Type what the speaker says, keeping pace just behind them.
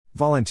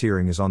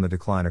Volunteering is on the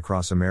decline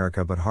across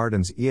America, but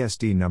Hardin's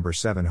ESD number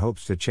 7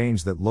 hopes to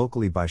change that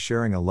locally by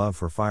sharing a love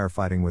for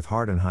firefighting with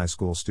Hardin High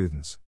School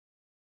students.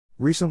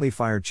 Recently,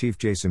 Fire Chief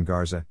Jason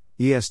Garza,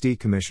 ESD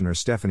Commissioner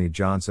Stephanie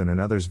Johnson and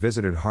others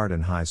visited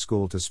Hardin High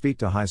School to speak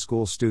to high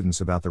school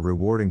students about the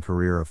rewarding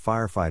career of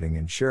firefighting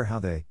and share how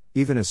they,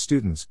 even as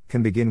students,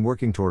 can begin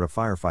working toward a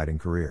firefighting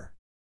career.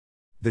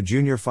 The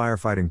junior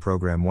firefighting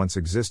program once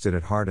existed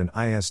at Hardin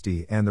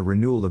ISD, and the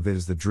renewal of it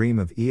is the dream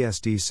of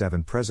ESD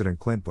 7 President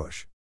Clint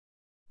Bush.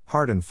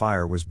 Hardin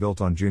Fire was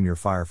built on junior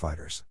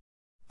firefighters.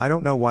 I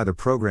don't know why the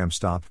program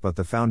stopped, but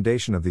the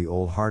foundation of the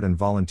old Hardin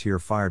Volunteer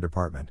Fire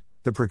Department,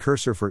 the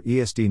precursor for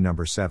ESD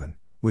number 7,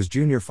 was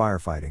junior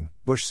firefighting,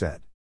 Bush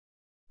said.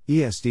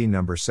 ESD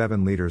number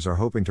 7 leaders are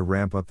hoping to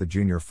ramp up the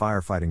junior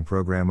firefighting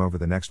program over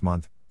the next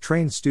month,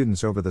 train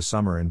students over the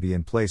summer and be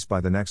in place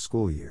by the next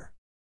school year.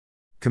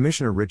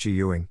 Commissioner Richie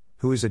Ewing,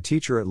 who is a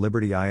teacher at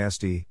Liberty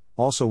ISD,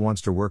 also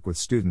wants to work with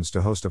students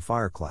to host a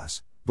fire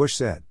class, Bush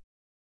said.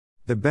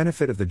 The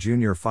benefit of the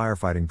junior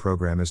firefighting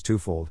program is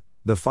twofold.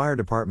 The fire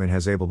department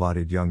has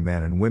able-bodied young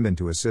men and women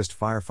to assist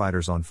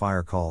firefighters on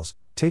fire calls,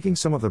 taking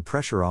some of the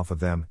pressure off of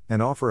them,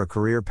 and offer a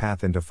career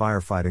path into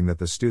firefighting that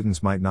the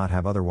students might not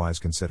have otherwise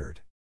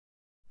considered.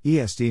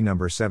 ESD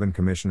number 7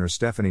 Commissioner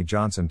Stephanie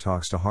Johnson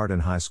talks to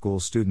Hardin High School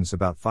students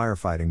about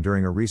firefighting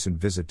during a recent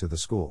visit to the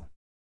school.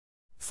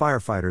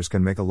 Firefighters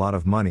can make a lot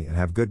of money and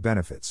have good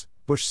benefits,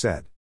 Bush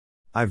said.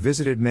 I've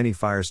visited many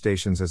fire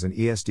stations as an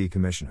ESD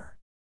commissioner.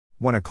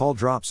 When a call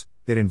drops,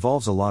 it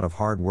involves a lot of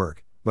hard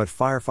work, but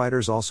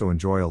firefighters also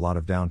enjoy a lot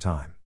of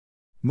downtime.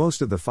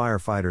 Most of the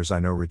firefighters I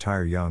know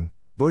retire young,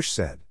 Bush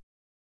said.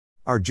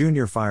 Our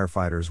junior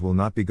firefighters will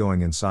not be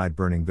going inside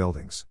burning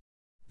buildings.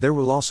 There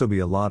will also be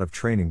a lot of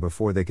training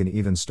before they can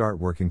even start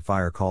working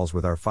fire calls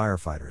with our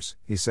firefighters,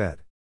 he said.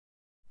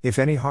 If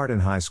any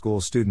Hardin High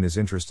School student is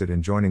interested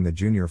in joining the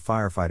junior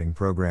firefighting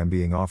program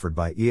being offered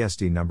by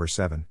ESD number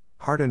 7,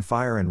 Hardin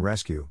Fire and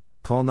Rescue,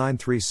 call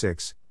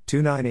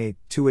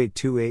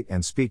 936-298-2828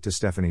 and speak to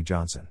Stephanie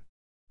Johnson.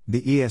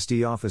 The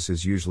ESD office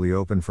is usually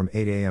open from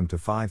 8 a.m. to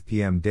 5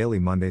 p.m. daily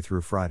Monday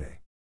through Friday.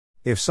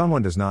 If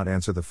someone does not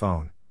answer the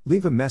phone,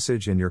 leave a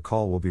message and your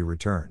call will be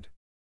returned.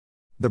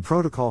 The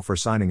protocol for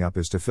signing up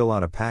is to fill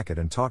out a packet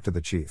and talk to the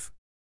chief.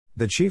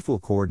 The chief will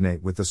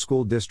coordinate with the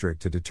school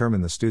district to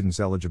determine the student's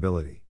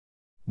eligibility.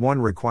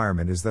 One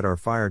requirement is that our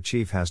fire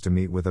chief has to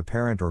meet with a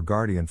parent or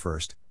guardian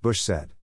first, Bush said.